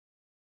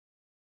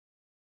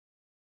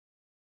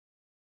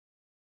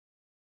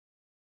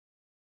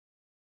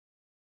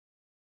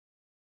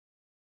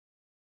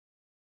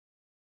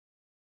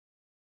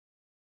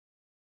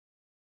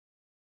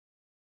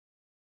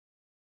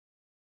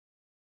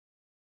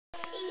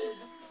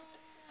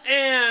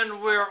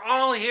And we're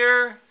all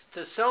here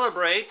to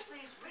celebrate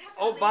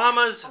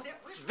Obama's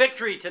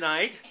victory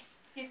tonight.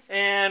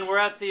 And we're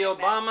at the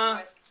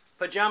Obama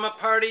Pajama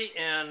Party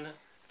in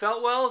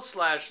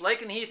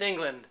Feltwell/Lakenheath,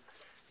 England.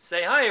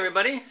 Say hi,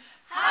 everybody.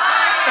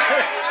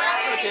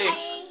 Hi! Okay.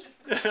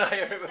 Hi,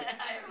 everybody.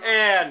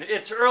 And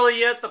it's early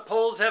yet, the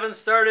polls haven't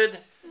started,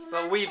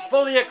 but we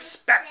fully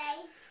expect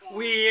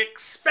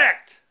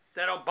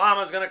that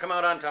Obama's going to come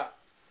out on top.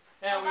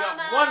 And we got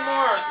one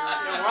more.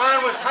 And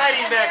Ron was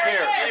hiding back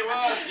here.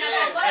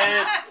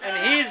 And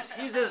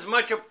he's as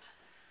much a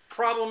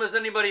problem as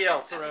anybody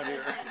else around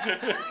here. Yeah,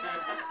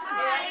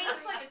 he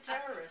looks like a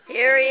terrorist.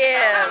 Here he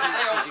is.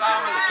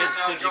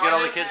 Did you get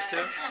all the kids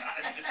too?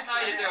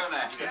 How you doing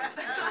that?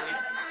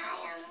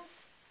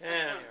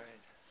 Yeah.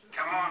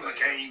 Come on,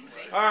 McCain.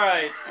 All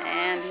right.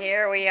 And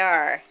here we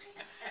are.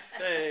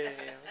 Say,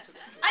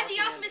 I'm the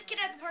awesomest kid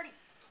at the party.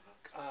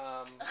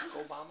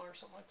 Obama or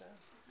something like that?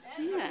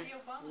 Yeah.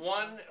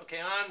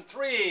 Okay, on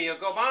three,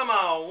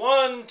 Obama.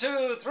 1,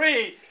 2,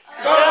 3.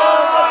 Go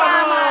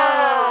Obama!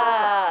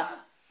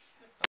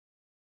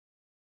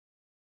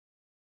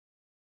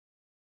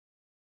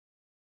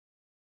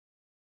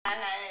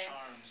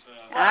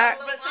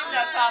 Let's sing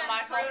that song,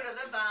 Michael. Fruit of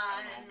the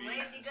vine.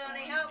 When's he gonna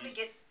help me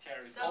get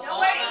so? No,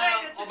 wait,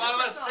 it's a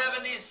Obama different song.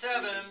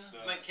 77,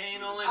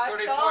 McCain only I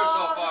 34 saw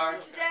so far. her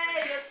today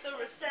at the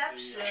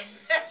reception.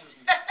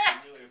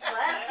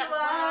 Glass of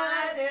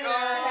wine in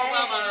her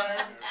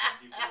hand.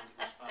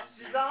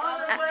 She's on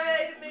her way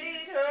to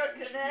meet her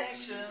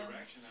connection.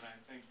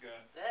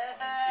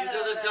 These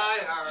are the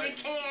diehards. You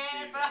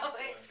can't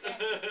always.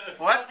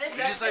 What? Did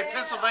you say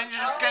Pennsylvania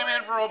just came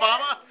in for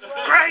Obama?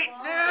 Great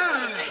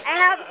news!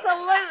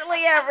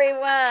 Absolutely,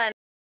 everyone.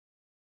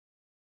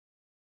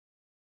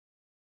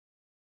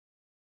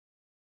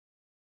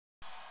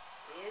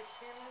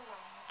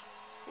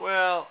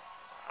 Well,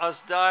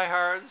 us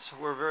diehards,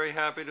 we're very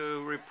happy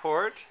to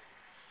report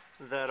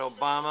that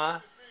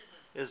Obama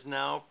is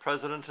now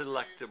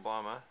President-elect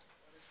Obama,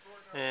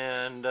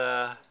 and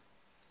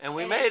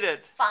we made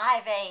it.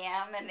 5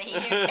 a.m. in the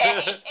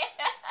UK.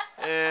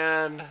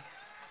 And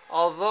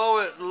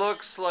although it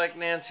looks like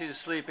Nancy's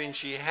sleeping,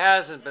 she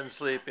hasn't been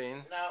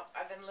sleeping. No,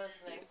 I've been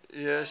listening.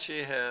 Yes,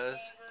 she has.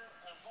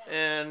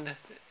 And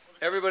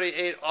everybody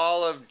ate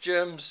all of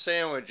Jim's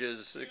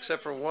sandwiches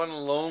except for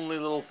one lonely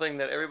little thing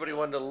that everybody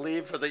wanted to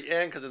leave for the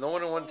end because no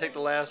one wanted to take the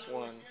last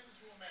one.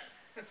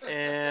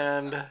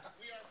 And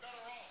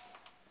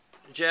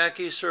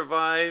Jackie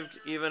survived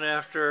even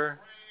after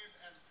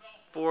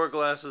 4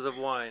 glasses of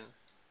wine.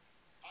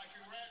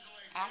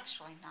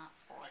 Actually, not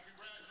 4.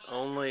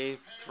 Only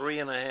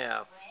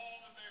 3.5.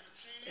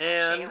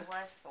 And It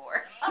was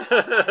 4.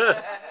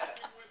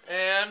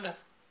 and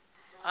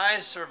I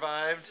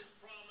survived.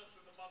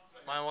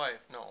 My wife,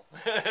 no.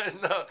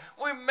 No,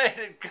 we made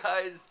it,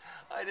 guys.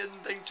 I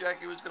didn't think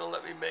Jackie was going to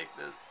let me make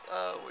this.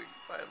 We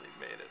finally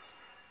made it.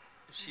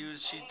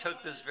 She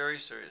took this very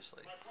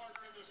seriously.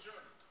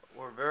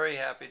 We're very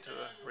happy to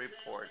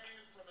report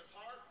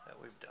that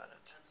we've done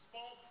it.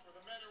 Spoke for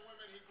the men and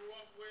women he grew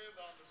up with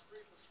on the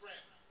streets of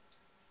Scranton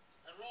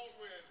and rode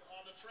with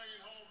on the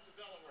train home to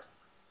Delaware.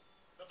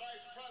 The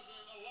Vice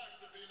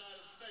President-elect of the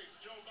United States,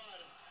 Joe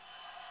Biden.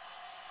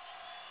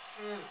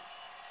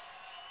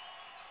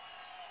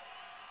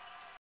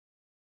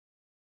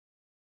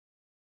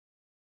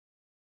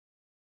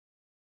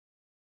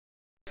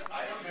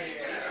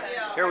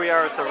 Here we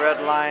are at the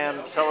Red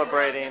Lion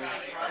celebrating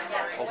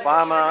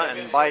Obama and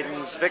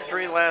Biden's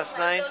victory last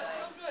night,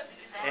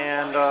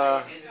 and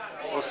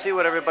we'll see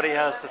what everybody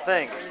has to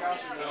think.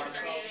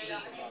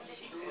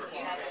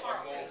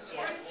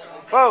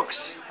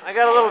 Folks, I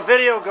got a little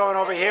video going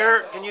over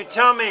here. Can you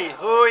tell me,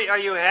 are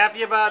you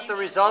happy about the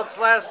results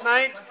last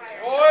night?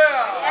 Oh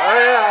yeah! Oh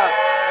yeah!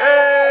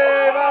 Hey!